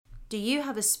Do you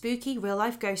have a spooky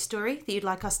real-life ghost story that you'd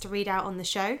like us to read out on the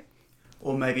show?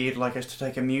 Or maybe you'd like us to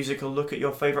take a musical look at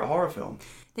your favourite horror film?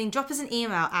 Then drop us an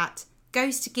email at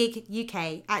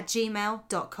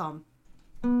ghostgiguk@gmail.com.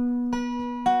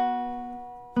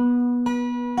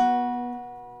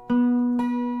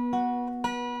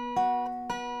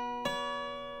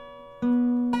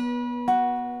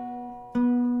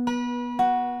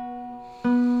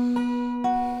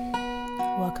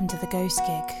 Welcome to the Ghost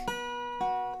Gig.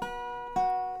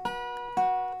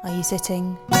 Are you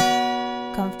sitting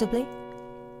comfortably?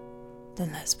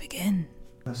 Then let's begin.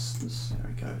 There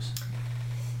it goes.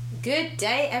 Good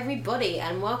day, everybody,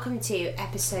 and welcome to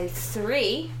episode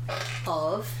 3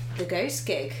 of the Ghost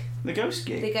Gig. The Ghost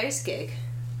Gig? The Ghost Gig.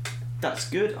 That's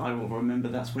good. I will remember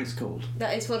that's what it's called.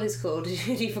 That is what it's called.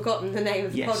 Had you forgotten the name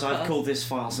of the podcast? Yes, I've called this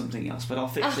file something else, but I'll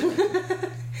fix it.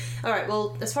 Alright,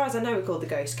 well, as far as I know, we're called the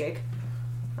Ghost Gig.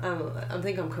 I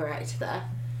think I'm correct there.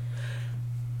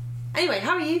 Anyway,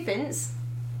 how are you, Vince?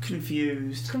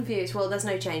 Confused. Well, there's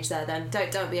no change there then.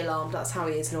 Don't be alarmed. That's how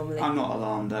he is normally. I'm not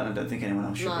alarmed, and I don't think anyone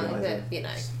else should be either. But, you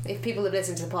know, if people have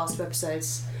listened to the past 2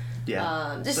 episodes...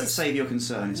 Yeah, save your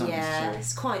concern. It's unnecessary. Yeah,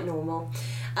 it's quite normal.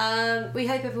 We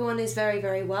hope everyone is very,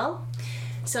 very well.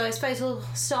 So I suppose we'll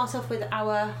start off with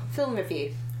our film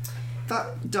review.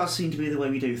 That does seem to be the way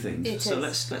we do things. It so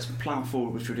is. let's plough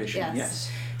forward with tradition. Yes.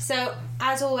 So,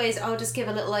 as always, I'll just give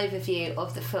a little overview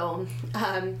of the film.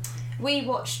 We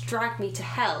watched Drag Me to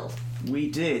Hell. We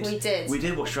did. We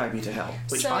did watch Drag Me to Hell,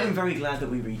 which I'm very glad that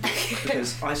we redid,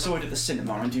 because I saw it at the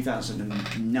cinema in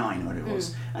 2009, what it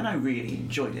was, and I really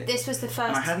enjoyed it. This was the first...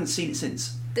 And I hadn't seen it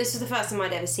since. This was the first time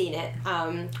I'd ever seen it.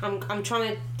 I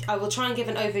will try and give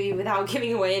an overview without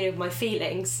giving away any of my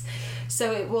feelings.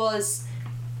 So it was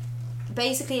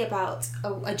basically about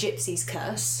a gypsy's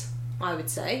curse, I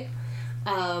would say,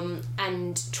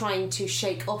 and trying to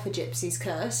shake off a gypsy's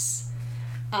curse.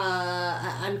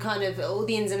 And kind of all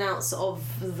the ins and outs of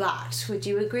that. Would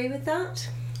you agree with that?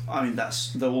 I mean,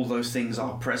 all those things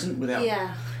are present without...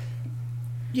 Yeah.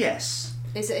 Yes.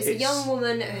 It's a young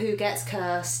woman who gets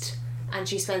cursed, and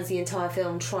she spends the entire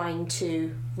film trying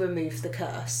to remove the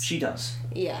curse. She does.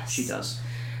 Yes. She does.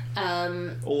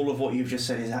 All of what you've just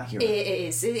said is accurate. It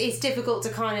is. It's difficult to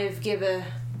kind of give an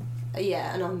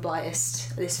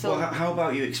unbiased, this film. Well, how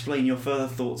about you explain your further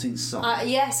thoughts in song?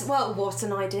 Yes, well, what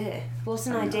an idea. What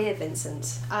an idea,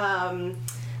 Vincent.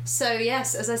 So,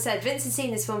 yes, as I said, Vince had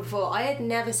seen this film before. I had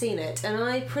never seen it, and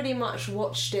I pretty much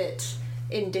watched it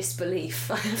in disbelief,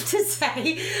 I have to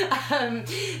say.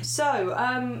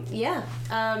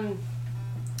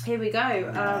 Here we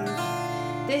go.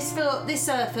 This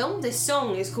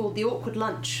song is called The Awkward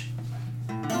Lunch.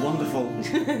 Wonderful.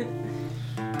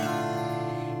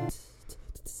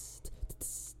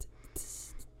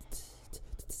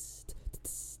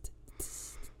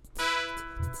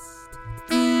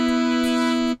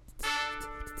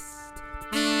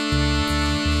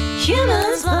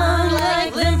 Humans run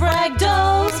like limp rag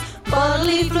dolls.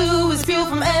 Bodily fluid spew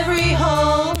from every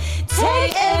hole.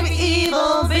 Take every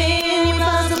evil being you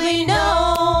possibly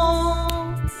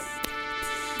know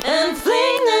and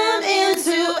fling them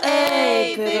into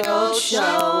a big old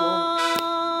show.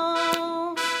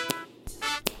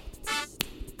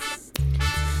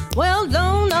 Well,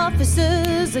 loan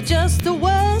officers are just the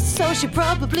worst, so she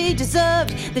probably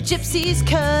deserved the gypsy's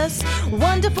curse.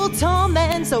 Wonderful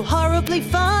torment, so horribly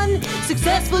fun,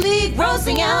 successfully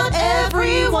grossing out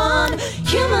everyone.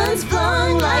 Humans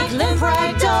flung like limp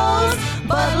rag dolls,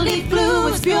 bodily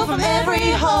fluid spew from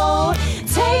every hole.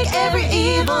 Take every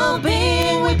evil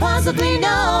being we possibly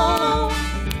know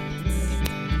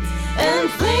and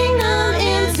fling them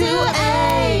into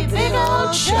a big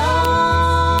old show.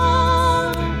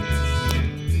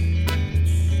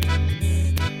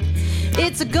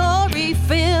 It's a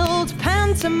gory-filled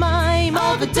pantomime,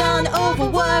 overdone,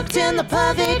 overworked in the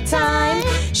perfect time.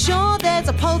 Sure, there's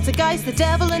a poltergeist, the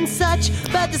devil and such,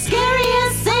 but the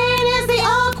scariest scene is the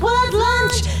awkward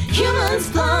lunch. Humans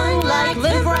flung like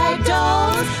limp rag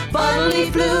dolls, bodily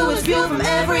fluid spew from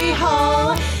every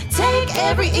hole. Take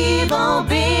every evil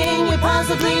being we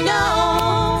possibly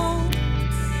know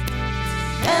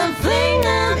and fling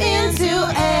them into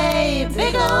a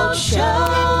big old show.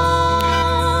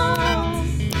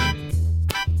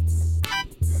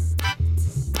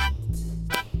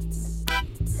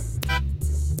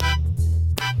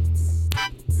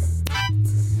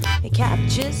 It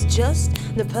captures just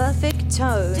the perfect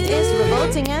tone. It's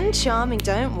revolting and charming,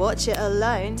 don't watch it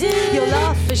alone. You'll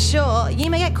laugh for sure,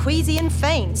 you may get queasy and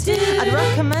faint. I'd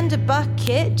recommend a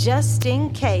bucket just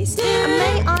in case. And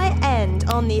may I end end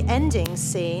on the ending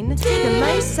scene. The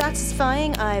most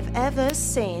satisfying I've ever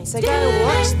seen. So go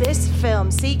watch this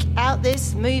film, seek out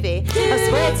this movie. I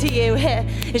swear to you,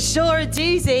 it's sure a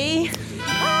doozy.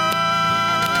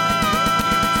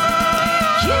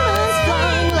 Humans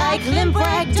flying like limp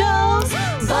rag dolls.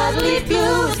 Bodily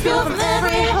fluids spill from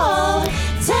every hole.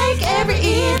 Take every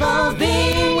evil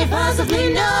being we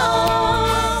possibly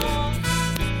know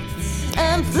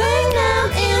and fling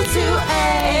them into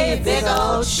a big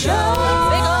old show.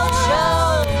 Big old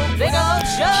show. Big old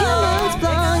show. Humans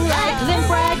flying like limp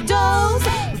rag dolls.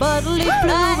 Bodily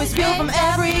fluids spill from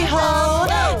every hole.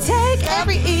 Take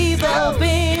every evil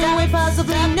being we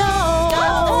possibly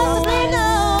know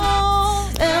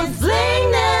and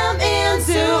fling them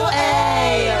into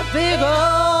a big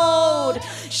old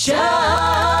show.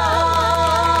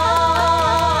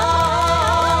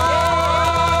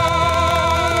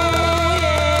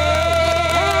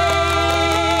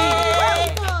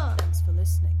 Thanks for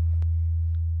listening.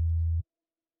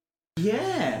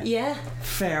 Yeah.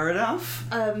 Fair enough.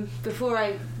 Before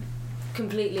I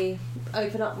completely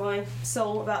open up my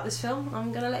soul about this film,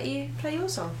 I'm going to let you play your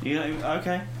song.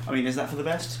 Okay. I mean, is that for the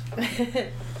best?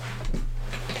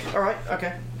 Alright,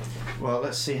 okay. Well,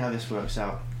 let's see how this works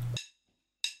out.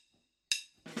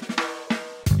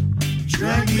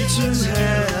 Drag me to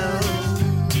hell.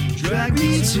 Drag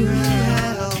me to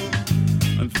hell.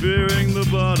 I'm fearing the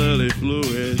bodily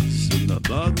fluids and the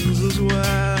buttons as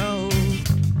well.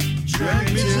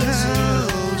 Drag me to hell.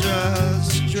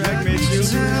 Just drag me to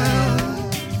hell.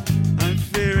 I'm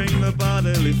fearing the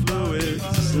bodily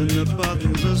fluids and the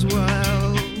buttons as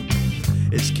well.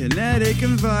 It's kinetic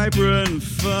and vibrant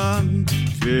fun,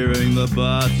 fearing the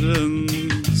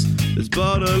buttons. As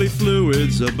bodily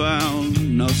fluids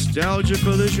abound, nostalgia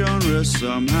for the genre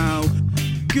somehow.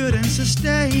 Good and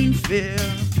sustained fear,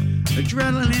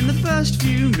 adrenaline in the first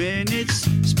few minutes.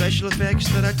 Special effects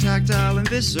that are tactile and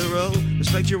visceral.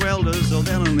 Respect your elders or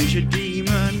they'll unleash a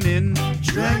demon in.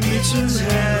 Drag me to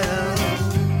hell.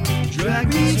 Drag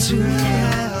me to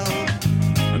hell.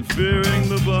 I'm fearing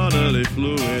the bodily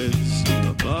fluids and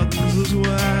the buttons as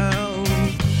well.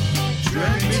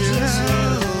 Drag me to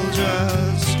hell.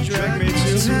 Just drag me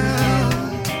to hell.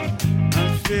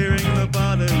 I'm fearing the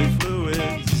bodily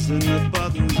fluids and the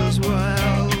buttons as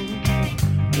well.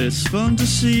 It's fun to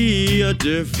see a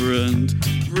different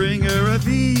bringer of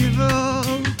evil.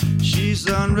 She's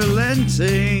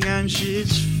unrelenting and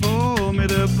she's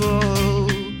formidable.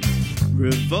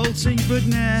 Revolting but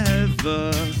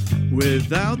never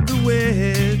without the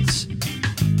wits.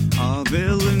 Our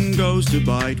villain goes to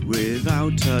bite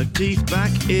without her teeth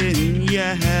back in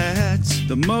yet.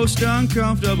 The most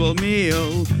uncomfortable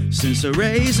meal since a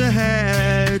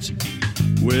Razorhead,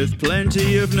 with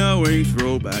plenty of knowing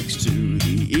throwbacks to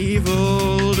the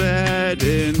Evil Dead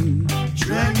in.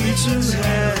 Drag me to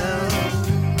hell.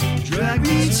 Drag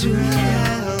me to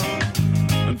hell.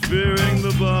 I'm fearing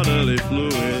the bodily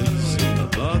fluids and the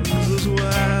buttons as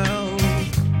well.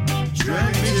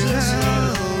 Drag me to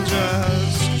hell.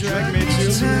 Just drag me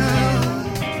to hell.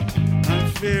 I'm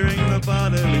fearing the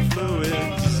bodily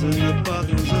fluids and the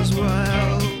buttons as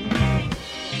well.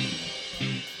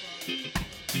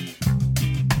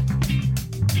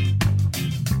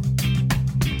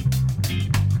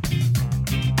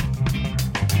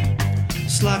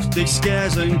 Slapstick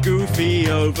scares and goofy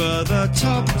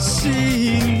over-the-top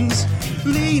scenes.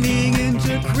 Leaning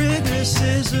into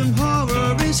criticism,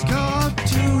 horror is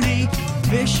cartoony,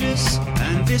 vicious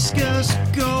and viscous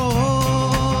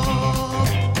gore,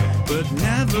 but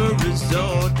never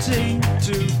resorting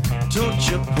to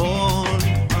torture porn.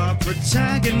 Our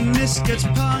protagonist gets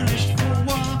punished for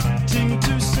wanting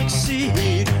to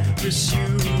succeed,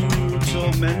 pursued,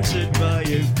 tormented by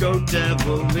a goat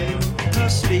devil in her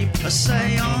sleep. A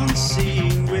seance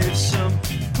scene with some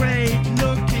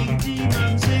great-looking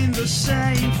demons in the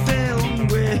same film,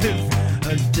 with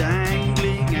a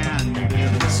dangling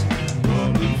ambulance.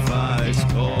 Woman fights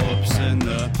corpse and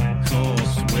the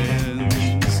corpse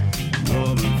wins.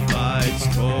 Woman fights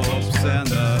corpse and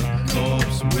the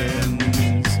corpse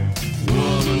wins.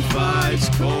 Woman fights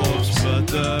corpse but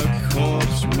the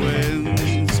corpse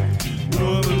wins.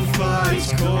 Woman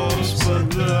fights corpse but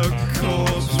the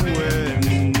corpse wins.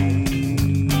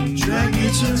 Drag me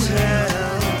to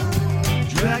hell.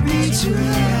 Drag me to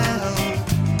hell.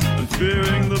 I'm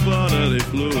fearing the bodily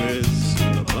fluids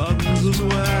and the buttons as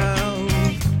well.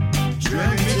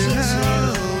 Drag me to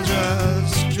hell.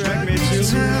 Just drag me to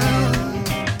hell.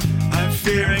 I'm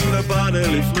fearing the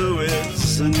bodily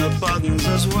fluids and the buttons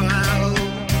as well.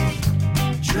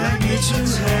 Drag me to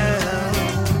hell.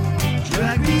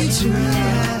 Drag me to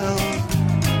hell.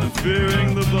 I'm fearing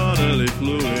the bodily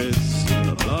fluids and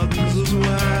the buttons as well.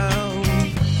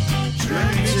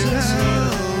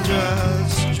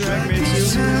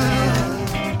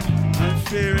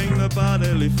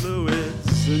 bodily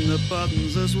fluids and the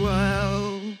buttons as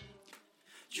well.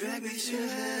 Drag me to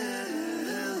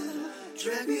hell,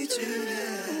 drag me to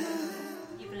hell.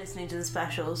 You've been listening to the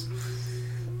specials,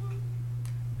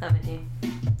 haven't you?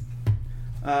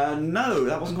 No,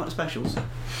 that wasn't quite the specials.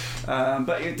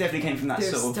 But it definitely came from that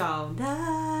sort of...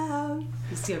 down.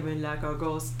 It's coming like a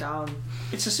ghost down.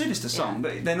 It's a sinister song,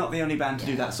 but they're not the only band to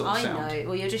do that sort of sound. I know.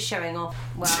 Well, you're just showing off.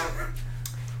 Well,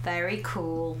 very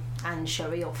cool and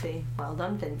showy offy. Well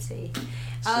done, Vincey.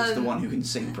 So it's the one who can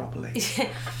sing properly.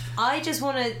 I just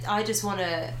want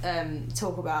to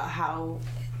talk about how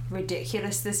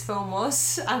ridiculous this film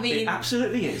was. I mean, It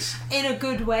absolutely is. in a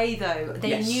good way though. They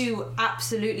Yes. knew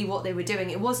absolutely what they were doing.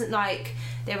 It wasn't like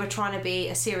they were trying to be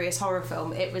a serious horror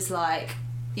film. It was like,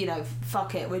 you know,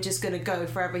 fuck it, we're just gonna go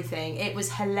for everything. It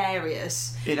was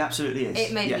hilarious. It absolutely is.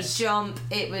 It made yes. me jump.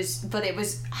 It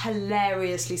was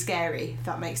hilariously scary, if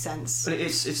that makes sense. But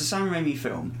it's a Sam Raimi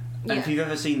film, and if Yeah. you've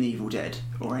ever seen The Evil Dead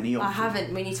or any of I them,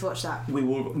 haven't. We need to watch that. we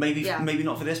will maybe Yeah. maybe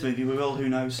not for this movie. We will. Who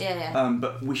knows? Yeah.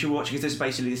 But we should watch it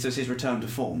because this is his return to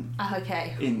form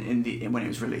Okay. when it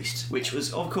was released, which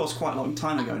was of course quite a long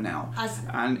time ago now.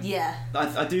 And Yeah.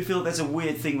 I do feel there's a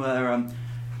weird thing where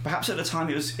perhaps at the time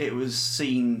it was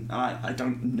seen. I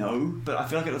don't know, but I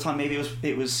feel like at the time maybe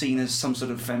it was seen as some sort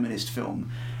of feminist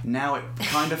film. Now it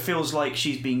kind of feels like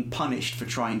she's being punished for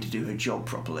trying to do her job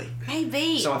properly.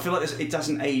 Maybe. So I feel like it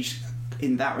doesn't age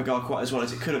in that regard quite as well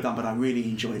as it could have done, but I really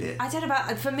enjoyed it. I don't know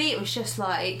about. For me, it was just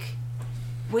like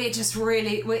we're just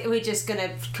gonna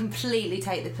completely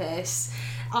take the piss.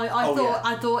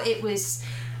 I thought it was.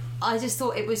 I just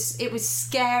thought it was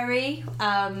scary,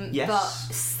 Yes.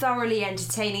 but thoroughly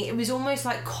entertaining. It was almost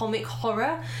like comic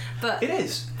horror, but It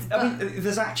is. I mean,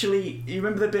 there's actually. You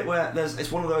remember the bit where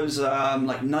it's one of those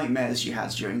like nightmares she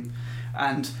has during,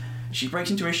 and she breaks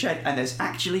into a shed and there's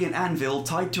actually an anvil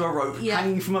tied to a rope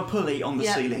hanging from a pulley on the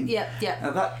ceiling. Yeah.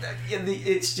 That's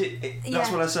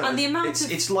what I said. And the amount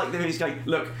it's like the movie's going,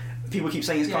 look. People keep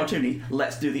saying it's cartoony.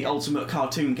 Let's do the ultimate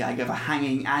cartoon gag of a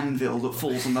hanging anvil that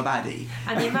falls on the baddie.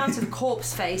 And the amount of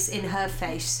corpse face in her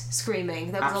face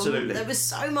screaming. Absolutely. There was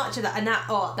so much of that. And that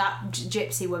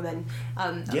gypsy woman.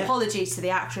 Apologies to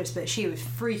the actress, but she was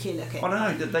freaky looking. I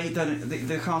don't know.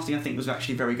 The casting I think was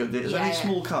actually very good. There's only a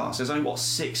small cast. There's only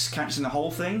 6 characters in the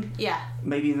whole thing. Yeah.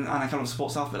 Maybe and a couple of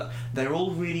support staff, but they're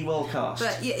all really well cast.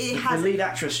 But the lead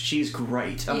actress, she's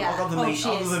great. Other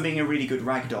than being a really good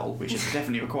ragdoll, which is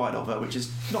definitely required of her, which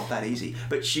is not that easy,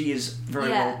 but she is very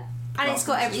well. And it's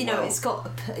got cast as well.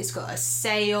 it's got a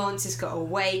seance, it's got a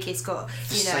wake, it's got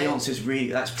seance is really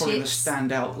that's probably the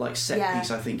standout set piece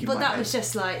I think. But that was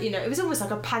just like it was almost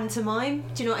like a pantomime.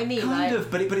 Do you know what I mean? Kind of,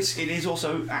 but it is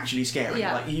also actually scary.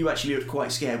 Yeah. Like you actually looked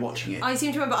quite scared watching it. I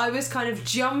seem to remember I was kind of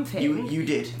jumping. You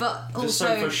did, but the also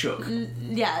sofa shook.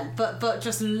 But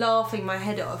just laughing my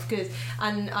head off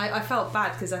and I felt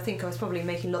bad because I think I was probably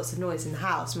making lots of noise in the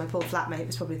house. My poor flatmate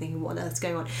was probably thinking, what on earth's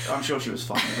going on? I'm sure she was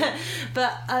fine.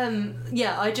 But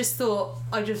I just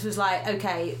was like,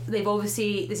 okay, they've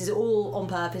obviously, this is all on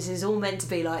purpose, this is all meant to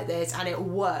be like this, and it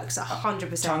works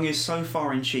 100%. Tongue is so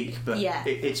far in cheek, but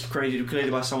it's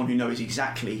created by someone who knows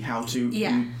exactly how to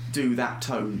do that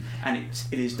tone, and it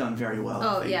is done very well.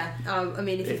 I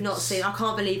mean, if you've not seen, I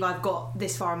can't believe I've got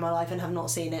this far in my life and have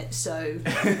not seen it. So,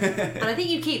 and I think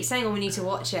you keep saying, "Oh, we need to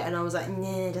watch it," and I was like,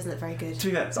 "Nah, it doesn't look very good." To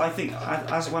be fair, I think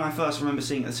as when I first remember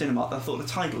seeing it at the cinema, I thought the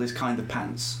title is kind of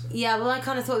pants. Yeah, well, I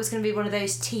kind of thought it was going to be one of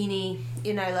those teeny,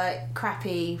 like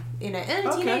crappy,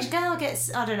 teenage girl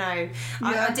gets. I don't know.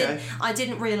 I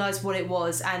didn't realise what it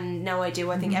was, and now I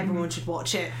do. I think everyone should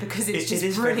watch it because it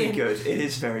is brilliant. Very good. It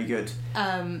is very good.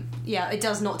 It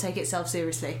does not take itself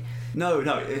seriously. No.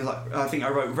 It's like, I think I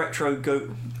wrote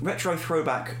retro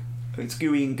throwback. It's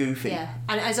gooey and goofy. Yeah,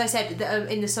 and as I said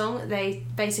in the song, they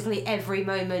basically every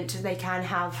moment they can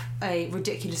have a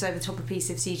ridiculous over the top piece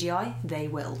of CGI, they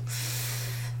will.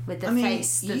 With the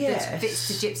face, the bits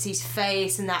to Gypsy's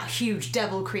face, and that huge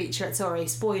devil creature. Sorry,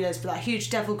 spoilers, but that huge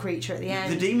devil creature at the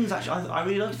end. The demons, actually, I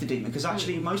really liked the demon because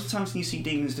actually most of the times when you see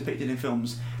demons depicted in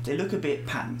films, they look a bit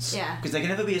pants. Yeah. Because they can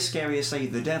never be as scary as, say,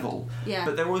 the devil. Yeah.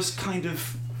 But they're always kind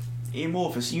of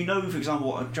amorphous. You know, for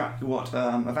example, what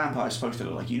a vampire is supposed to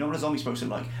look like. You know what a zombie is supposed to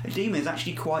look like. A demon is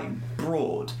actually quite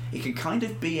broad. It can kind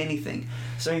of be anything.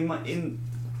 So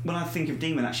when I think of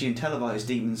demon, actually in televised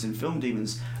demons and film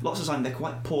demons, lots of the time they're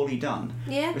quite poorly done.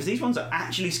 Yeah. Because these ones are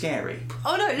actually scary.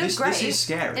 Oh no, it looked great. This is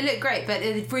scary. It looked great, but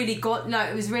it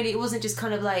really it wasn't just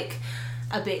kind of like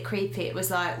a bit creepy. It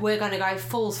was like, we're going to go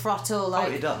full throttle,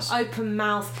 like it does. open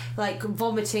mouth, like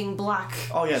vomiting black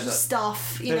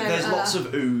stuff. There's lots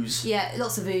of ooze. Yeah,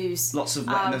 lots of ooze. Lots of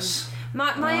wetness.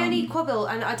 My only quibble,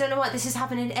 and I don't know why this has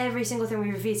happened in every single thing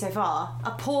we've reviewed so far,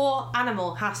 a poor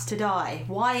animal has to die.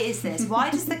 Why is this? Why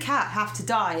does the cat have to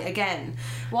die again?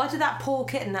 Why did that poor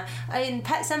kitten... In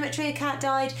Pet Sematary, a cat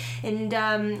died.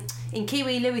 In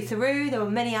Kiwi Louis Theroux, there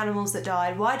were many animals that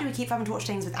died. Why do we keep having to watch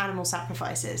things with animal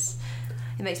sacrifices?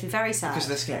 It makes me very sad. Because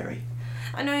they're scary.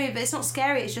 I know, but it's not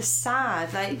scary. It's just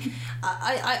sad. Like,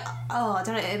 I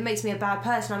don't know. It makes me a bad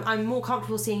person. I'm more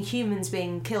comfortable seeing humans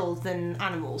being killed than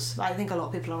animals. I think a lot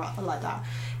of people are like that.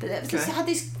 But this had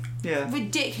this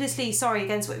ridiculously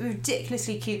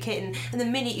ridiculously cute kitten, and the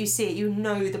minute you see it, you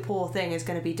know the poor thing is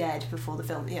going to be dead before the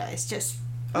film. Yeah, it's just.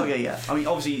 Oh yeah. I mean,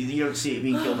 obviously you don't see it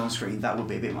being killed on screen. That would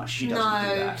be a bit much. She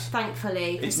doesn't do that.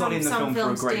 Thankfully. It's not in the film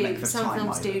for a great length of some time.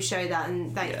 films do show that,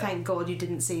 and thank God you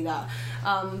didn't see that.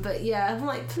 But yeah, I'm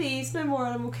like, please, no more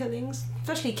animal killings,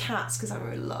 especially cats, because I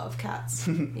really love cats.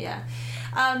 Yeah.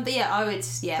 But yeah, I would.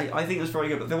 Yeah. I think it was very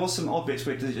good, but there was some odd bits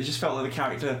where it just felt like the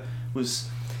character was.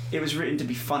 It was written to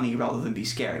be funny rather than be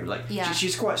scary. Like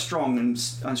she's quite strong and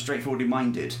straightforwardly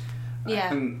minded.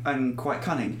 And quite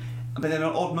cunning, but then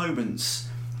at odd moments.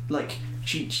 Like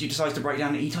she decides to break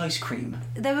down and eat ice cream.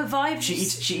 There were vibes.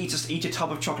 She eats a tub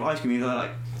of chocolate ice cream.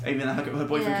 Like, even her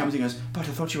boyfriend comes in and goes, "But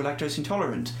I thought you were lactose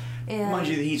intolerant." Yeah. Mind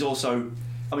you, that he's also,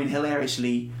 I mean,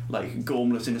 hilariously like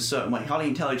gormless in a certain way, highly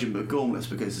intelligent but gormless,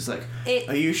 because it's like,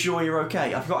 "Are you sure you're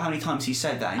okay?" I forgot how many times he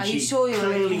said that, and she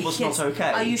clearly was not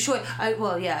okay. Are you sure?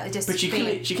 Well, yeah, just. But she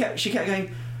kept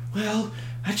going, "Well,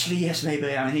 actually, yes,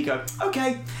 maybe." And he'd go,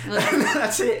 "Okay."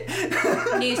 That's it.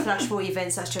 Newsflash for you,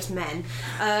 Vince, that's just men.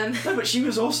 No, but she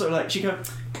was also like, she'd go,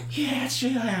 "Yeah,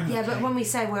 actually, I am." Yeah, okay. but when we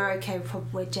say we're okay,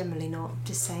 we're generally not.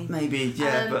 Just saying. Maybe,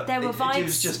 yeah, but there were vibes, it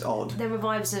was just odd. There were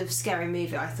vibes of Scary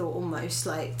Movie, I thought, almost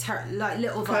like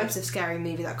little vibes of Scary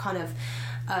Movie that kind of.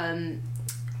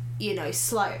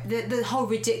 Slight. The whole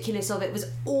ridiculous of it was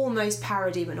almost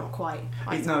parody, but not quite.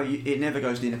 It never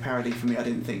goes near parody for me. I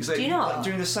didn't think so. Do you not? Like,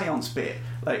 during the seance bit,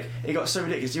 like it got so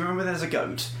ridiculous. Do you remember there's a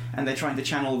goat and they're trying to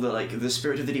channel the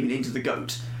spirit of the demon into the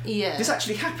goat? Yeah. This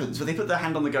actually happens where they put their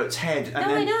hand on the goat's head and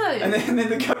I know. And then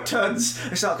the goat turns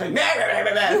and starts going nah, nah, nah,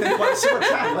 nah, nah, and then bites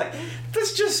someone's hand. Like,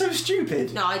 that's just so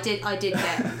stupid. No, I did get.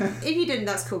 If you didn't,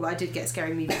 that's cool. But I did get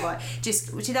Scary Movie right. Just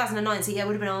 2009, so yeah, it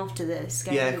would have been after the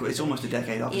Scary Movie. Yeah, it's almost a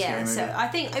decade after Scary Movie. Yeah, so I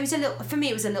think it was a little. For me,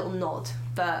 it was a little nod,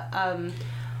 but.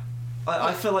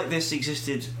 I feel like this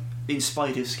existed in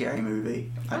spite of Scary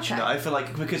Movie. Actually, I feel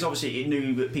like because obviously it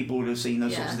knew that people would have seen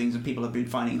those sorts of things, and people have been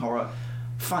finding horror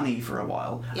funny for a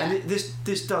while. Yeah. And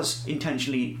this does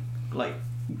intentionally like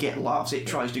get laughs. It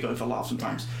tries to go for laughs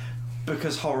sometimes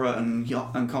because horror and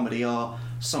comedy are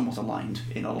somewhat aligned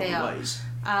in a lot of ways.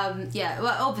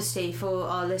 Well, obviously for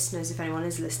our listeners, if anyone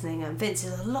is listening, Vince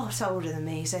is a lot older than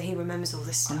me, so he remembers all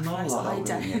this stuff. I'm not a lot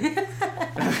older than you.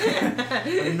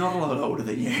 I'm not a lot older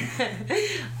than you.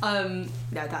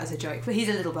 No, that is a joke. But he's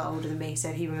a little bit older than me,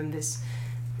 so he remembers.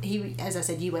 As I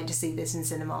said, you went to see this in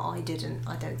cinema. I didn't.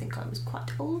 I don't think I was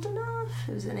quite old enough.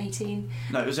 It was an 18.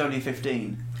 No, it was only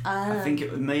 15. I think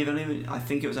it may have only. I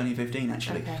think it was only 15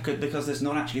 actually, because there's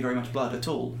not actually very much blood at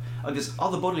all. There's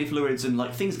other bodily fluids and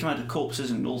like things come out of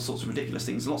corpses and all sorts of ridiculous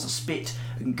things. Lots of spit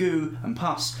and goo and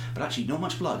pus, but actually not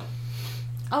much blood.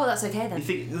 Oh, that's okay then. You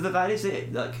think that is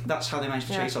it? Like that's how they managed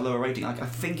to chase a lower rating. Like I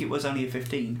think it was only a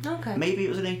 15. Okay. Maybe it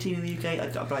was an 18 in the UK,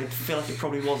 but I feel like it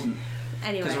probably wasn't.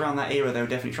 Anyway. Because around that era, they were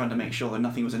definitely trying to make sure that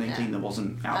nothing was an 18 that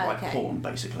wasn't outright porn,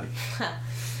 basically.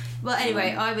 Well,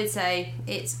 anyway, I would say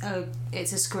it's a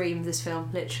scream. This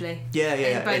film, literally. Yeah,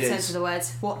 in both sense of the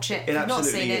words. Watch it. If you've not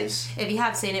seen it, if you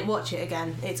have seen it, watch it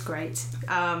again. It's great.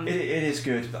 It is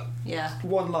good. Yeah.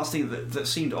 One last thing that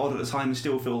seemed odd at the time and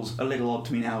still feels a little odd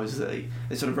to me now is that they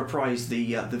sort of reprised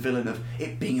the villain of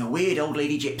it being a weird old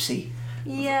lady gypsy.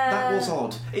 Yeah. That was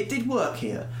odd. It did work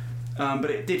here, but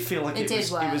it did feel like it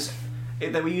was.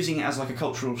 They were using it as like a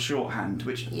cultural shorthand,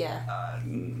 which I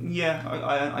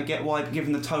get why,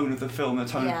 given the tone of the film, the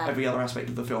tone of every other aspect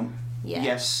of the film. Yeah.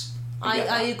 Yes,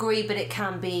 I agree, but it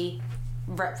can be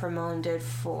not reprimanded.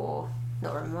 What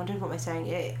am I saying?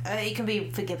 It can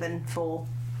be forgiven for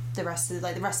the rest of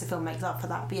the rest of the film makes up for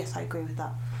that. But yes, I agree with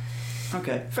that.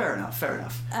 Okay, fair enough.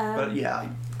 But yeah,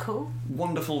 cool.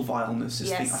 Wonderful vileness is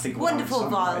I think wonderful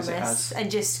vileness and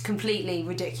just completely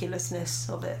ridiculousness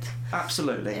of it.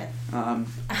 Absolutely. Yeah. And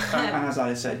as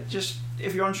I said, just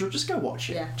if you're unsure, just go watch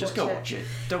it. Yeah, just watch it.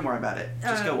 Don't worry about it.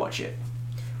 Just go watch it.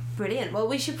 Brilliant. Well,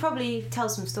 we should probably tell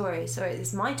some stories. Sorry,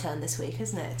 it's my turn this week,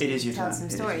 isn't it? It is your turn. Tell some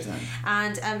stories.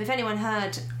 And if anyone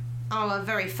heard our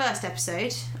very first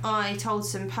episode, I told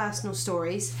some personal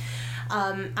stories.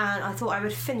 And I thought I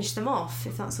would finish them off,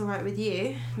 if that's all right with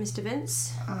you, Mr.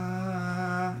 Vince.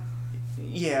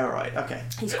 Yeah, right, okay.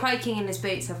 He's quaking in his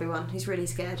boots, everyone. He's really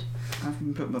scared. I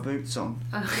haven't put my boots on.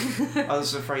 I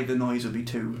was afraid the noise would be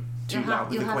too loud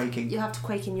with the quaking. You'll have to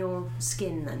quake in your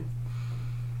skin then.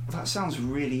 That sounds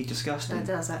really disgusting. That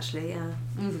does, actually, yeah.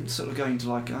 Sort of going to,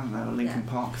 like, I don't know, a Linkin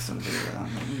Park sort of thing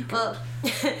like that. Well,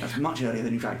 that's much earlier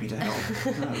than you dragged me to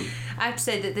hell. No. I have to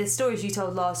say that the stories you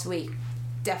told last week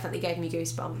definitely gave me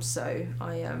goosebumps, so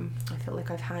I feel like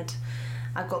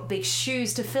I've got big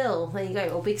shoes to fill. There you go,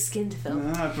 or big skin to fill.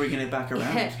 Bringing it back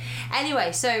around. Yeah.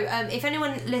 Anyway, so if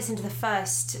anyone listened to the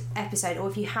first episode, or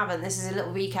if you haven't, this is a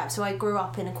little recap. So I grew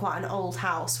up in quite an old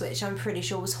house, which I'm pretty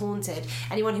sure was haunted.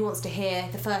 Anyone who wants to hear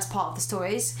the first part of the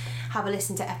stories, have a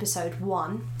listen to episode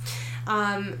 1.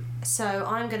 So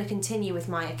I'm going to continue with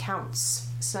my accounts.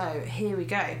 So here we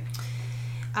go.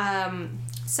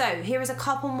 So here is a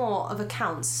couple more of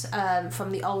accounts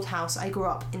from the old house I grew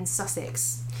up in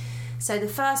Sussex. So the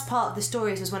first part of the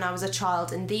stories was when I was a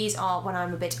child, and these are when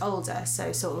I'm a bit older,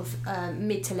 so sort of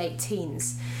mid to late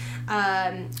teens.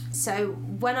 So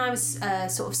when I was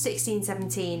sort of 16,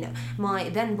 17, my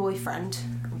then boyfriend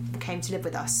came to live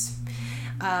with us.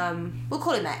 We'll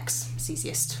call him X, it's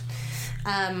easiest.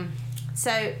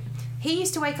 So he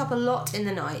used to wake up a lot in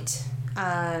the night.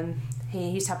 He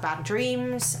used to have bad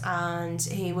dreams, and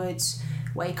he would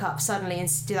wake up suddenly and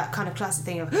do that kind of classic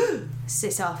thing of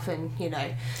sit up and, you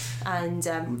know, and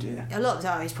a lot of the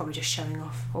time he's probably just showing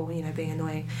off or, you know, being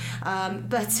annoying.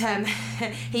 But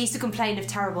he used to complain of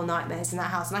terrible nightmares in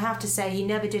that house, and I have to say he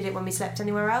never did it when we slept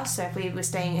anywhere else. So if we were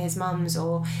staying at his mum's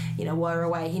or, you know, were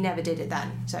away, he never did it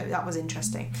then. So that was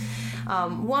interesting.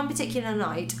 One particular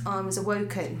night I was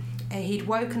awoken. He'd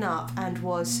woken up and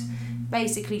was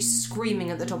basically screaming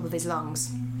at the top of his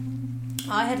lungs.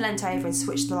 I had leant over and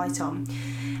switched the light on,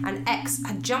 and X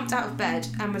had jumped out of bed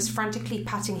and was frantically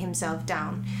patting himself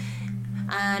down.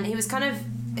 And he was kind of,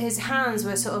 his hands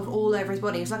were sort of all over his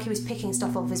body. It was like he was picking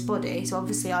stuff off his body. So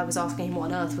obviously I was asking him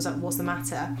what on earth was the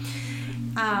matter.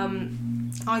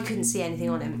 I couldn't see anything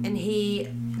on him, and he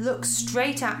looked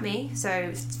straight at me.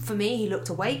 So for me, he looked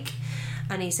awake,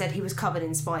 and he said he was covered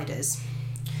in spiders.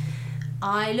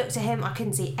 I looked at him, I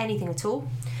couldn't see anything at all.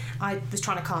 I was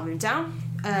trying to calm him down,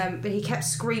 but he kept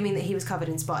screaming that he was covered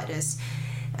in spiders.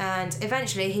 And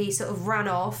eventually he sort of ran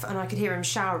off, and I could hear him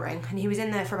showering, and he was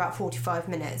in there for about 45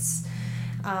 minutes.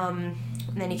 And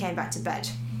then he came back to bed.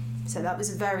 So that was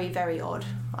very, very odd.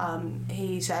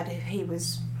 He said he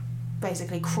was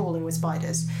basically crawling with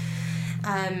spiders.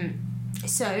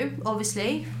 So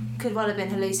obviously could well have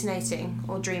been hallucinating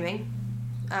or dreaming.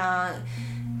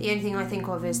 The only thing I think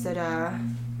of is that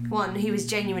one, he was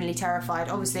genuinely terrified.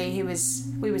 Obviously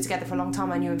we were together for a long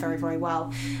time. I knew him very, very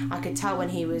well. I could tell when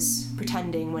he was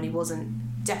pretending, when he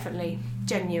wasn't. Definitely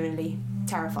genuinely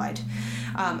terrified.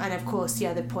 And of course the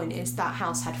other point is that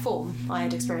house had form. I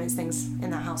had experienced things in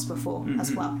that house before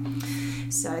as well.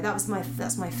 So that's my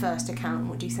first account.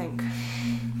 What do you think?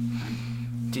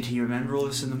 Did he remember all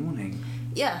this in the morning?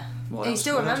 Yeah. He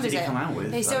still remembers did he it. come out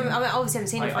with? He still, I obviously haven't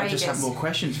seen him for I ages. just have more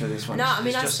questions for this one. No, I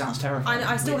mean, this just sounds terrifying.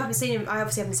 I still haven't seen him. I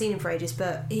obviously haven't seen him for ages,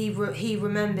 but he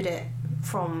remembered it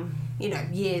from, you know,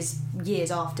 years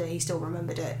after. He still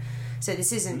remembered it. So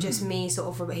this isn't just me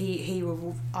sort of.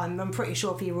 I'm pretty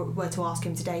sure if you were to ask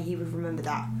him today, he would remember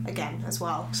that again as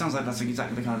well. Sounds like that's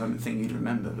exactly the kind of thing you'd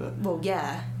remember, but. Well,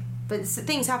 yeah. But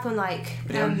things happen like...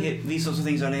 But these sorts of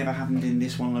things only ever happened in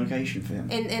this one location for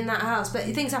him? In that house. But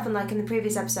things happen like in the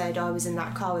previous episode, I was in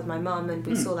that car with my mum and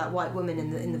we saw that white woman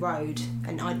in the road,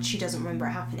 and she doesn't remember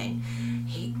it happening.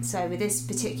 So with this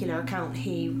particular account,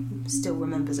 he still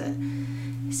remembers it.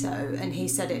 So, and he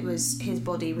said it was, his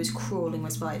body was crawling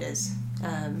with spiders.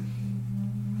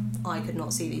 I could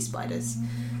not see these spiders.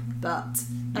 But...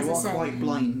 You are quite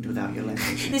blind without your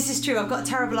lenses. This is true. I've got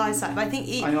terrible eyesight, but I think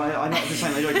I'm not just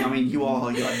saying that. I mean, you're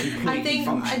completely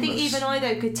functionless. I think even I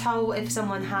though could tell if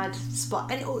someone had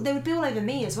and they would be all over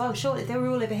me as well. Surely if they were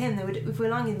all over him, they would. If we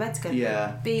were lying in bed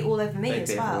together, be all over me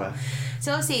as well. Everywhere.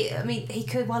 So obviously, I mean, he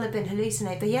could well have been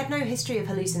hallucinating, but he had no history of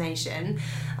hallucination.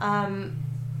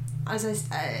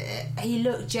 He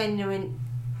looked genuine.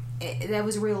 There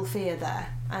was real fear there,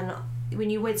 and when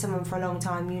you're with someone for a long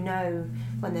time, you know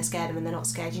when they're scared and when they're not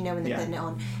scared. You know when they're putting it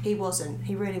on. He wasn't.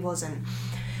 He really wasn't.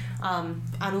 And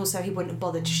also he wouldn't have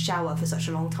bothered to shower for such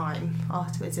a long time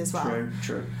afterwards as well.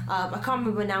 True. I can't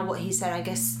remember now what he said. I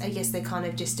guess they kind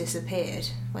of just disappeared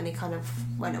when he kind of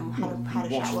went and had a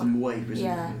shower. Washed them away,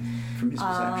 presumably, from his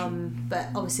perception. But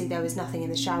obviously there was nothing in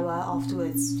the shower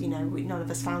afterwards. You know, none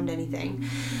of us found anything.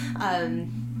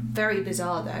 Very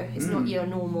bizarre though. It's not your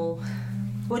normal...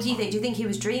 What do you think? Do you think he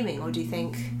was dreaming, or do you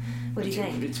think What do you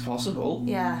think? It's possible.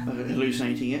 Yeah.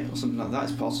 Hallucinating it or something like that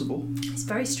is possible. It's a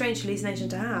very strange hallucination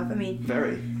to have. I mean...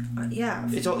 Very. Yeah.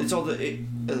 It's odd that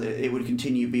it would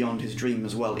continue beyond his dream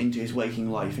as well into his waking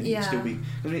life, and he'd still be...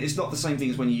 I mean, it's not the same thing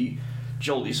as when you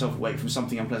jolt yourself awake from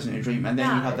something unpleasant in a dream, and then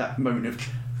you have that moment of,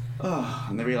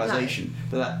 and the realisation.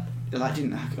 But that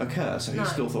didn't occur, so he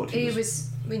still thought he was...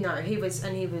 He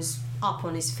was up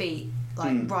on his feet,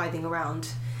 like, writhing around.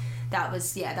 That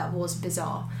was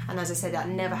bizarre. And as I said, that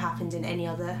never happened in any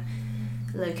other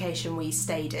location we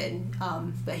stayed in.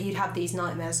 But he'd have these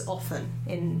nightmares often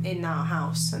in our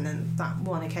house, and then that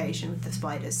one occasion with the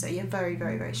spiders. So yeah, very,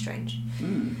 very, very strange.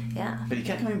 Yeah. But he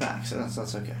kept coming back, so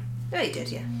that's okay. No, he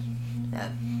did, yeah.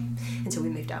 Until we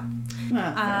moved out.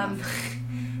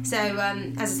 So,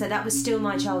 as I said, that was still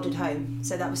my childhood home.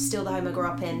 So that was still the home I grew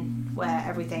up in,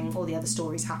 where all the other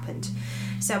stories happened.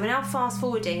 So we're now fast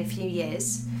forwarding a few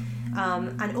years,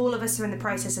 and all of us are in the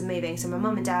process of moving. So my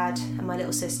mum and dad and my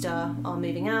little sister are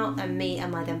moving out, and me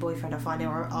and my then boyfriend are finding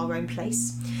our own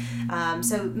place.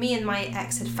 So me and my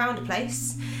ex had found a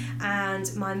place,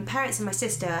 and my parents and my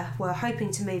sister were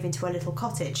hoping to move into a little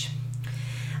cottage.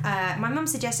 My mum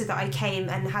suggested that I came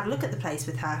and had a look at the place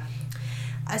with her.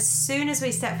 As soon as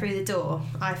we stepped through the door,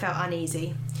 I felt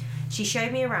uneasy. She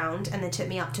showed me around and then took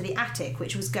me up to the attic,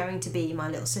 which was going to be my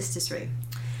little sister's room.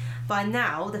 By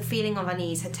now, the feeling of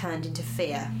unease had turned into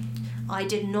fear. I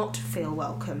did not feel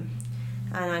welcome,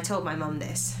 and I told my mum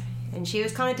this, and she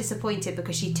was kind of disappointed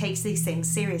because she takes these things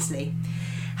seriously.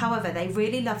 However, they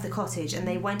really loved the cottage and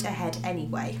they went ahead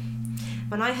anyway.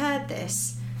 When I heard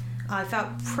this, I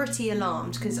felt pretty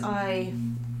alarmed because I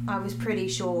was pretty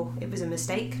sure it was a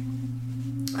mistake.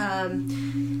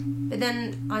 But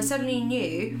then I suddenly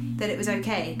knew that it was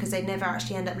okay because they'd never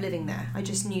actually end up living there. I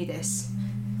just knew this,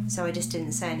 so I just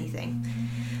didn't say anything.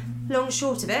 Long and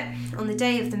short of it, on the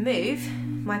day of the move,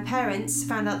 my parents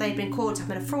found out they'd been caught up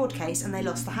in a fraud case and they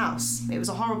lost the house. It was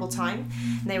a horrible time,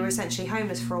 and they were essentially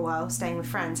homeless for a while, staying with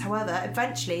friends. However,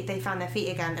 eventually they found their feet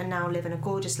again and now live in a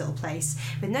gorgeous little place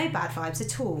with no bad vibes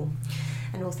at all.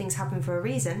 And all things happen for a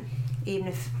reason, even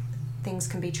if things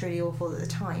can be truly awful at the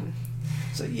time.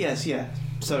 So yes, yeah.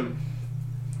 So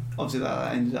obviously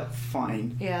that ended up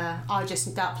fine. Yeah,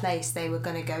 that place they were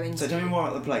going to go into. So tell me more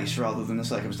about the place rather than the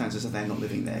circumstances of they're not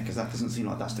living there, because that doesn't seem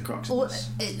like that's the crux of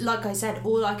this. Like I said,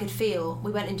 all I could feel,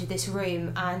 we went into this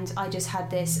room and I just had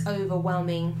this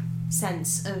overwhelming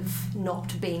sense of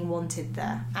not being wanted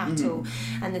there at all.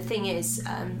 And the thing is,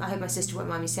 I hope my sister won't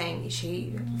mind me saying,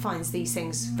 she finds these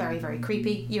things very, very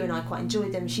creepy. You and I quite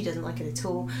enjoyed them. She doesn't like it at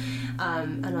all.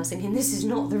 And I was thinking, this is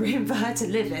not the room for her to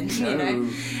live in, you know.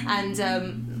 And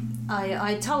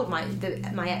I told my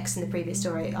ex in the previous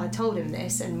story, I told him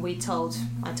this, and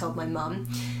I told my mum,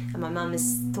 and my mum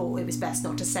has thought it was best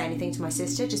not to say anything to my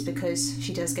sister just because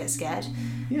she does get scared.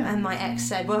 Yeah. And my ex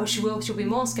said, well, she'll be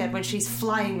more scared when she's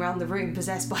flying around the room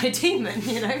possessed by a demon,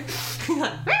 you know.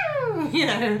 Like, you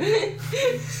know.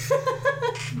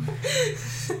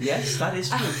 Yes, that is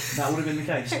true. That would have been the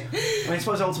case. I mean, I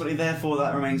suppose ultimately, therefore,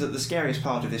 that remains that the scariest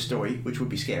part of this story, which would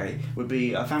be scary, would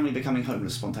be a family becoming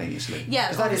homeless spontaneously. Yeah,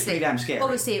 because that is pretty damn scary.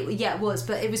 Obviously, it was,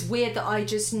 but it was weird that I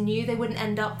just knew they wouldn't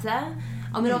end up there.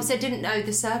 I mean, obviously I didn't know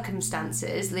the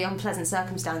circumstances, the unpleasant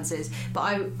circumstances, but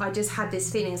I just had this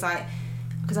feeling like,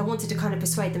 because I wanted to kind of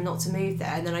persuade them not to move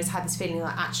there, and then I just had this feeling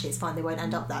like, actually it's fine, they won't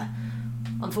end up there.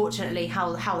 Unfortunately,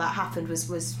 how that happened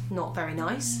was not very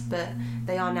nice, but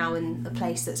they are now in a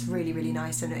place that's really, really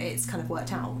nice, and it's kind of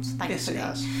worked out, thankfully. Yes, it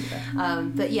has. Yeah.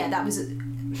 But yeah, that was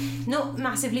not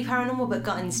massively paranormal, but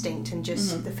gut instinct, and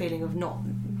just the feeling of not...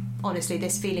 Honestly,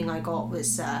 this feeling I got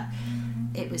was...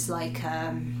 it was like...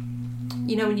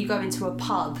 you know when you go into a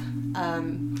pub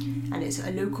and it's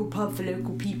a local pub for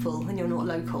local people and you're not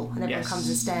local and everyone comes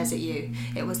and stares at you,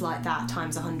 it was like that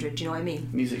times 100, do you know what I mean?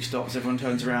 Music stops, everyone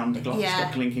turns around, the glasses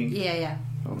stop clinking. Yeah.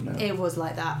 Oh no. It was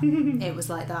like that. It was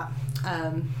like that.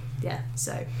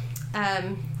 So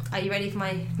are you ready for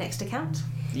my next account?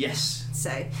 Yes.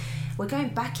 So we're going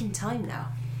back in time now,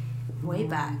 way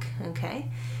back, okay?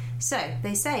 So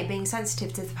they say being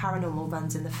sensitive to the paranormal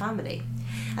runs in the family.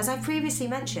 As I previously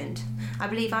mentioned, I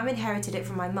believe I've inherited it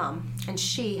from my mum, and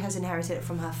she has inherited it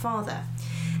from her father.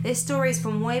 This story is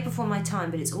from way before my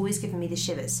time, but it's always given me the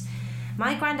shivers.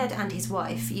 My granddad and his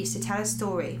wife used to tell a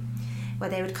story where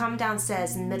they would come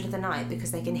downstairs in the middle of the night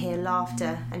because they can hear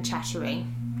laughter and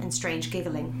chattering and strange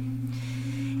giggling.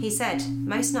 He said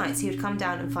most nights he would come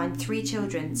down and find 3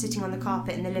 children sitting on the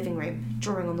carpet in the living room,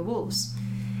 drawing on the walls.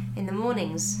 In the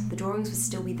mornings, the drawings would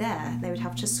still be there. They would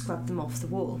have to scrub them off the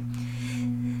wall.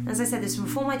 As I said, this was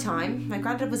before my time. My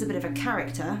granddad was a bit of a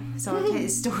character, so I'll take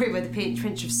his story with a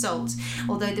pinch of salt.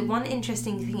 Although the one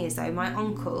interesting thing is, though, my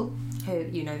uncle, who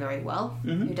you know very well,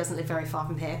 who doesn't live very far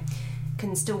from here,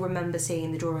 can still remember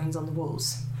seeing the drawings on the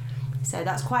walls. So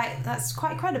that's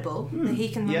quite credible that he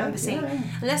can remember seeing. Yeah.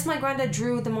 Unless my granddad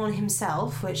drew them on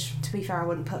himself, which, to be fair, I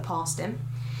wouldn't put past him.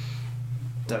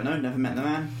 Don't know, never met the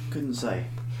man, couldn't say.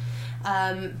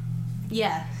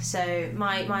 Yeah, so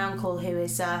my uncle, who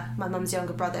is my mum's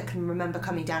younger brother, can remember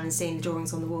coming down and seeing the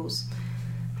drawings on the walls.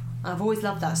 I've always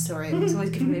loved that story. It's always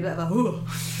given me a bit of a,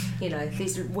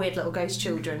 these weird little ghost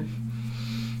children.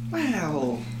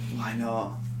 Well, why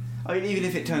not? I mean, even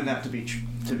if it turned out to be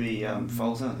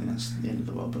false, I don't think that's the end of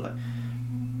the world. But like,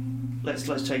 let's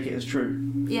take it as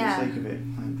true for the sake of it.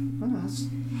 Well,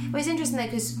 it's interesting though,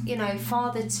 because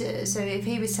so if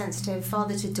he was sensitive,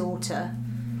 father to daughter,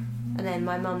 and then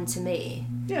my mum to me.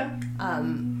 Yeah.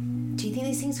 Do you think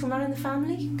these things come out in the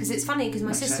family? Because it's funny, because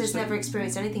my sister's never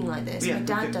experienced anything like this. Yeah, my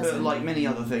dad doesn't. But like many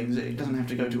other things, it doesn't have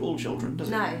to go to all children, does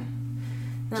it? No. It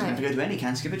doesn't have to go to any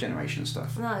cancer generation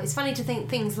stuff. No, it's funny to think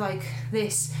things like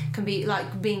this can be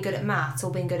like being good at maths or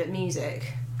being good at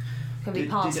music can be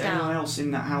passed down. Did anyone else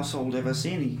in that household ever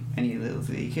see any of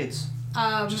the kids?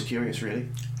 Just curious, really.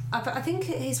 I think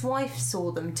his wife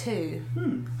saw them too.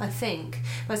 I think.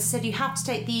 But as I said, you have to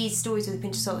take these stories with a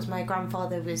pinch of salt. As my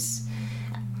grandfather was,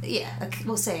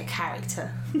 we'll say a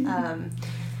character.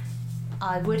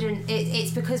 I wouldn't.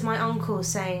 It's because my uncle's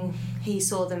saying he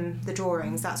saw the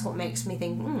drawings. That's what makes me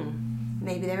think,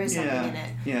 maybe there is something in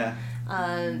it. Yeah.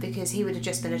 Because he would have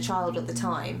just been a child at the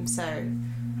time, so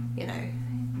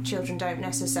children don't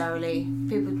necessarily.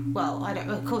 Well, I don't.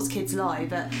 Of course, kids lie,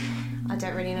 but I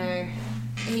don't really know.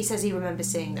 He says he remembers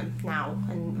seeing them now,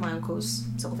 and my uncle's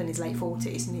sort of in his late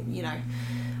 40s, and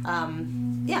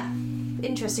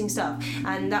interesting stuff.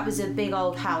 And that was a big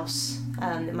old house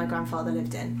that my grandfather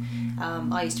lived in.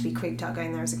 I used to be creeped out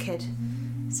going there as a kid,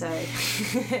 so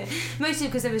mostly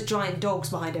because there was giant dogs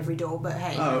behind every door. But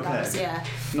hey, that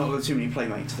was, not with too many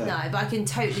playmates there. No, but I can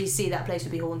totally see that place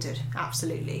would be haunted.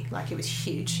 Absolutely, like it was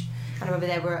huge. And I remember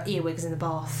there were earwigs in the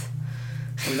bath.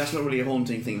 I mean, that's not really a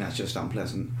haunting thing. That's just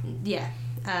unpleasant. Yeah.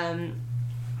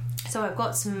 So I've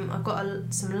got some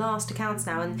last accounts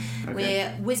now, and we're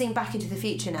whizzing back into the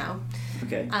future now.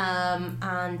 Okay.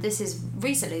 And this is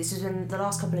recently. This has been the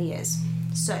last couple of years.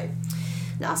 So,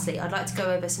 lastly, I'd like to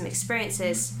go over some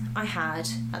experiences I had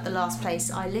at the last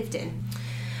place I lived in.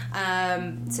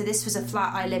 So this was a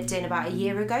flat I lived in about a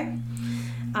year ago.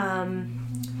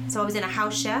 So I was in a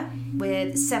house share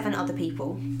with 7 other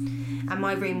people, and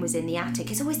my room was in the attic.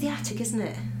 It's always the attic, isn't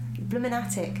it? Bloomin'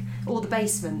 attic, or the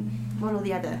basement, one or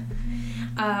the other.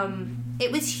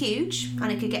 It was huge,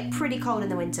 and it could get pretty cold in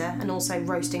the winter, and also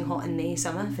roasting hot in the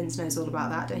summer. Vince knows all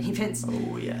about that, don't you, Vince?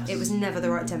 Oh, yes. It was never the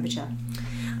right temperature.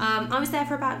 I was there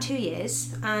for about 2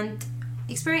 years, and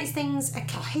experienced things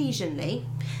occasionally,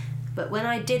 but when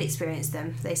I did experience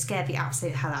them, they scared the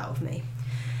absolute hell out of me.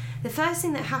 The first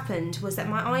thing that happened was that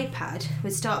my iPad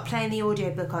would start playing the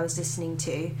audiobook I was listening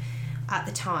to at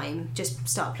the time, just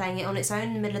start playing it on its own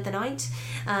in the middle of the night,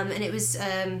 and it was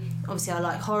obviously I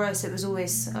like horror, so it was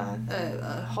always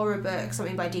a horror book,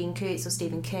 something by Dean Koontz or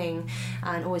Stephen King,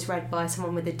 and always read by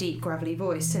someone with a deep gravelly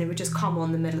voice, and it would just come on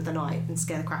in the middle of the night and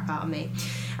scare the crap out of me.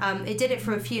 It did it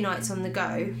for a few nights on the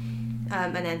go,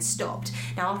 and then stopped.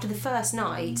 Now after the first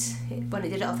night, when it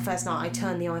did it after the first night, I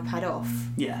turned the iPad off.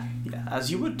 Yeah, as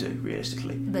you would do,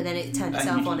 realistically. But then it turned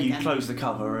itself on again. You close the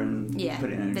cover and put it in a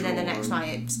drawer. But then the next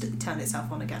night it turned itself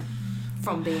on again,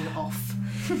 from being off.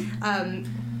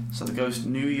 So the ghost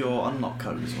knew your unlock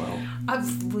code as well? I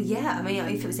mean,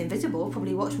 if it was invisible, it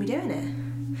probably watched me doing it.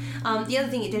 The other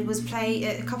thing it did was play,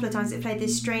 a couple of times it played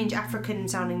this strange African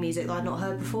sounding music that I'd not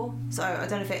heard before. So I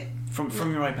don't know if it...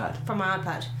 From your iPad? From my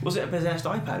iPad. Was it a possessed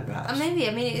iPad, perhaps? Maybe.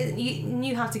 I mean, you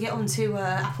knew how to get onto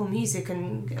Apple Music,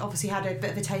 and obviously had a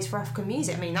bit of a taste for African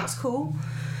music. I mean, that's cool.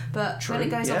 But True, when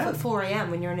it goes off at 4 a.m.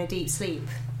 when you're in a deep sleep...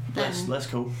 Less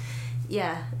cool.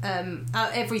 Yeah.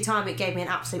 Every time it gave me an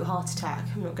absolute heart attack.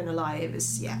 I'm not going to lie. It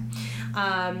was... Yeah.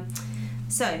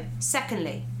 So,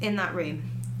 secondly, in that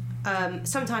room...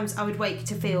 sometimes I would wake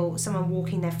to feel someone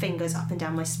walking their fingers up and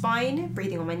down my spine,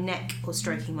 breathing on my neck, or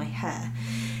stroking my hair.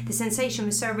 The sensation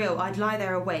was so real, I'd lie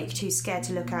there awake, too scared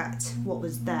to look at what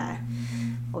was there.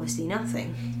 Obviously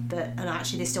nothing, and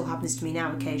actually this still happens to me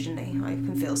now occasionally. I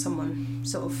can feel someone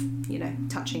sort of,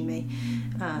 touching me.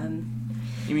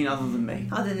 You mean other than me?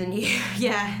 Other than you,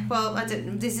 yeah. Well,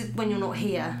 this is when you're not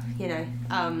here,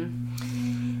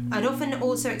 I'd often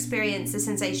also experience the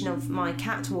sensation of my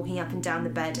cat walking up and down the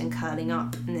bed and curling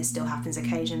up, and this still happens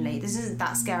occasionally. This isn't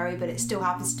that scary, but it still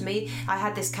happens to me. I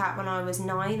had this cat when I was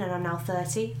 9 and I'm now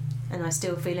 30, and I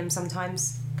still feel him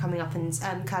sometimes coming up and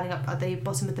curling up at the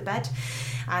bottom of the bed.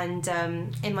 And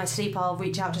in my sleep I'll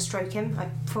reach out to stroke him.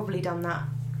 I've probably done that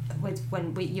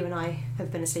when you and I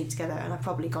have been asleep together, and I've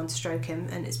probably gone to stroke him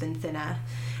and it's been thin air.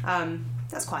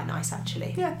 That's quite nice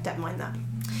actually. Yeah. Don't mind that.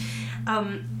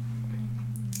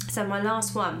 So my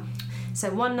last one. So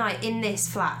one night in this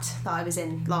flat that I was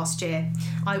in last year,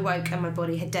 I woke and my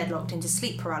body had deadlocked into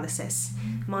sleep paralysis.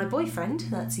 My boyfriend,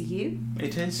 that's you.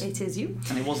 It is. It is you.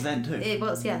 And it was then too. It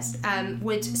was, yes.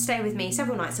 Would stay with me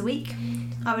several nights a week.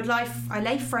 I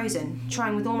lay frozen,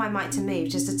 trying with all my might to move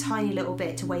just a tiny little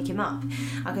bit to wake him up.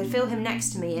 I could feel him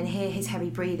next to me and hear his heavy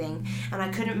breathing, and I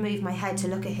couldn't move my head to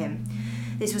look at him.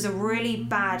 This was a really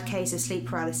bad case of sleep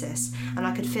paralysis, and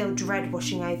I could feel dread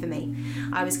washing over me.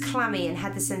 I was clammy and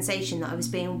had the sensation that I was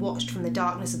being watched from the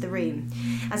darkness of the room.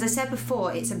 As I said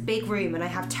before, it's a big room and I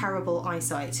have terrible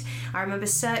eyesight. I remember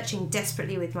searching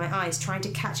desperately with my eyes, trying to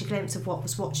catch a glimpse of what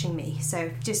was watching me. So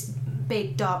just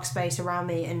big dark space around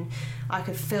me, and I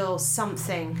could feel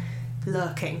something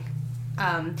lurking.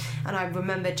 And I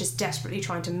remember just desperately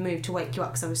trying to move to wake you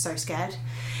up because I was so scared.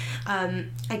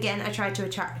 Again, I tried to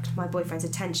attract my boyfriend's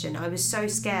attention. I was so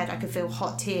scared I could feel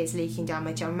hot tears leaking down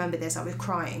my cheek. I remember this, I was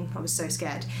crying, I was so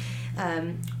scared.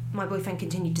 My boyfriend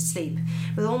continued to sleep.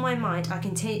 With all my might,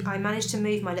 I managed to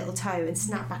move my little toe and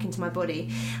snap back into my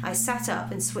body. I sat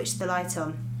up and switched the light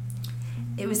on.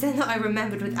 It was then that I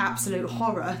remembered with absolute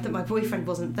horror that my boyfriend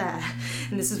wasn't there,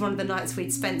 and this was one of the nights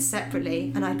we'd spent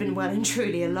separately, and I'd been well and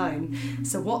truly alone.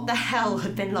 So what the hell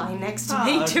had been lying next to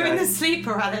me during the sleep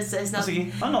paralysis? Now,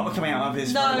 I'm not coming out of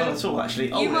this very well at all, actually.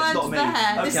 You weren't it's not me.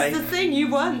 there. Okay. This is the thing,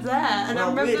 you weren't there. And well, I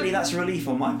remember, weirdly, that's a relief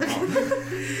on my part.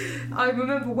 I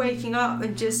remember waking up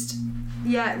and just...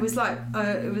 Yeah, it was like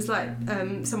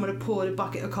someone had poured a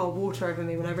bucket of cold water over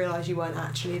me when I realised you weren't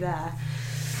actually there.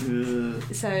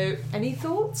 So, any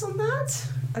thoughts on that?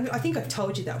 I think I've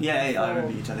told you that. Yeah, before. I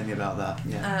remember you telling me about that.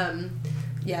 Yeah.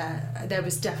 Yeah, there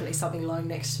was definitely something lying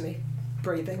next to me,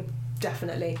 breathing,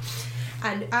 definitely.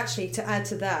 And actually, to add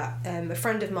to that, a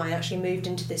friend of mine actually moved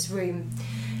into this room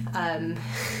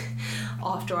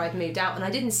after I'd moved out, and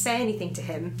I didn't say anything to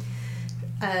him.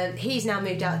 He's now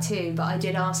moved out too, but I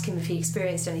did ask him if he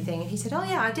experienced anything, and he said, "Oh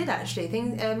yeah, I did actually.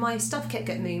 My stuff kept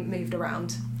getting moved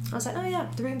around." I was like, "Oh yeah,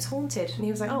 the room's haunted," and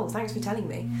he was like, "Oh, thanks for telling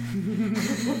me."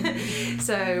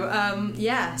 So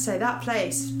yeah, so that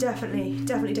place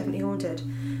definitely haunted.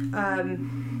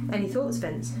 Any thoughts,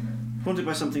 Vince? Haunted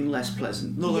by something less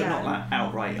pleasant. No, they're not like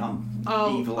outright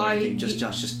evil or anything.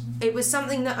 Just. It was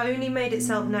something that only made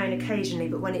itself known occasionally,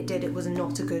 but when it did, it was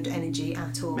not a good energy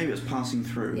at all. Maybe it was passing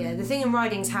through. Yeah, the thing in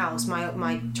Riding's house,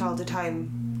 my childhood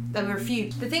home, there were a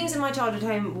few. The things in my childhood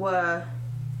home were,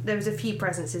 there was a few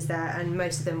presences there, and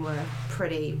most of them were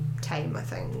pretty tame, I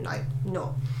think. Like,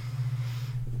 not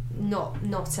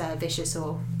vicious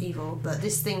or evil, but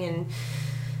this thing in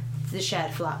the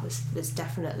shared flat was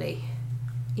definitely,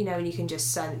 and you can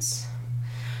just sense.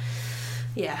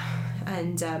 Yeah,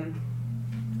 and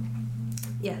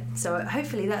yeah, so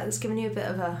hopefully that's given you a bit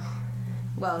of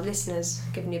listeners,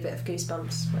 given you a bit of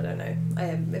goosebumps. I don't know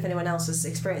if anyone else has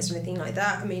experienced anything like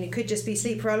that. I mean, it could just be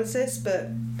sleep paralysis, but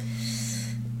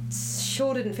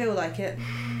sure didn't feel like it.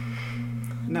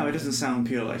 No, it doesn't sound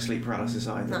pure like sleep paralysis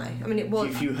either. No, I mean, it was...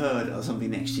 If you heard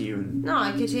something next to you and... No,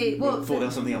 I could hear... thought there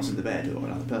was something else in the bed or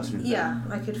another person in the bed. Yeah,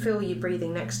 I could feel you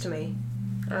breathing next to me.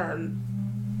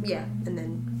 Yeah, and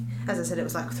then... As I said, it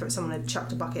was like someone had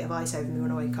chucked a bucket of ice over me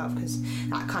when I wake up, because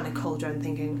that kind of cauldron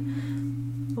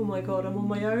thinking, oh my god, I'm on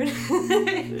my own.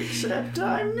 Except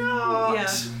I'm not.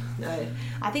 Yeah. No.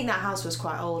 I think that house was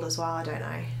quite old as well, I don't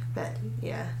know. But,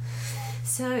 yeah.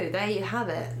 So, there you have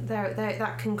it. There,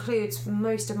 that concludes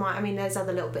most of my... I mean, there's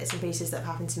other little bits and pieces that have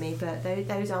happened to me, but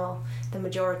those are the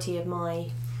majority of my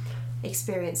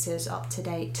experiences up to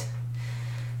date.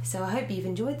 So I hope you've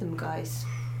enjoyed them, guys.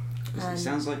 It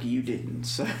sounds like you didn't,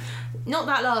 so... Not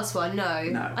that last one, no.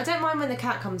 No. I don't mind when the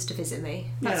cat comes to visit me.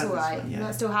 That's all right. Fine,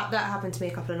 yeah. That happened to me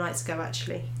a couple of nights ago,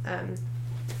 actually.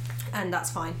 And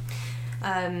that's fine.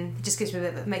 It just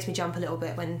makes me jump a little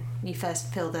bit when you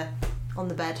first feel on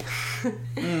the bed. But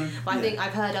I think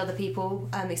I've heard other people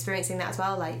experiencing that as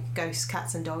well, like ghosts,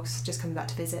 cats and dogs just coming back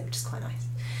to visit, which is quite nice.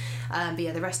 But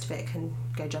yeah, the rest of it can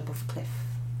go jump off a cliff.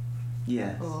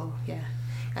 Yeah. Or, yeah.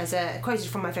 As quoted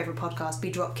from my favourite podcast, be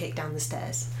drop kicked down the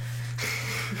stairs.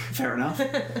 Fair enough.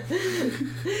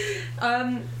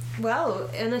 Well,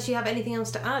 unless you have anything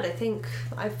else to add, I think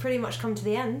I've pretty much come to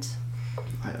the end.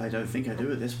 I don't think I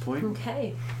do at this point.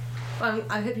 Okay.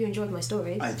 I hope you enjoyed my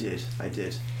stories. I did.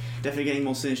 Definitely getting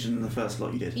more sinister than the first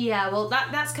lot you did. Yeah, well,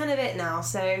 that's kind of it now.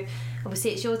 So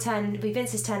obviously it's your turn. It'll be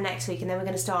Vince's turn next week, and then we're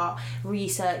going to start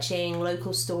researching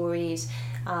local stories.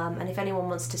 And if anyone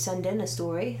wants to send in a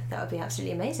story, that would be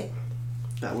absolutely amazing.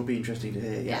 That would be interesting to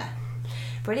hear. Yeah.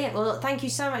 Brilliant. Well, thank you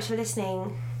so much for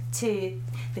listening to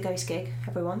the Ghost Gig,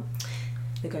 everyone.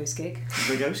 The Ghost Gig.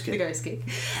 The Ghost Gig. The Ghost Gig.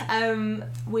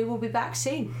 We will be back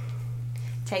soon.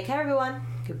 Take care, everyone.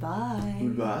 Goodbye.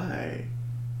 Goodbye.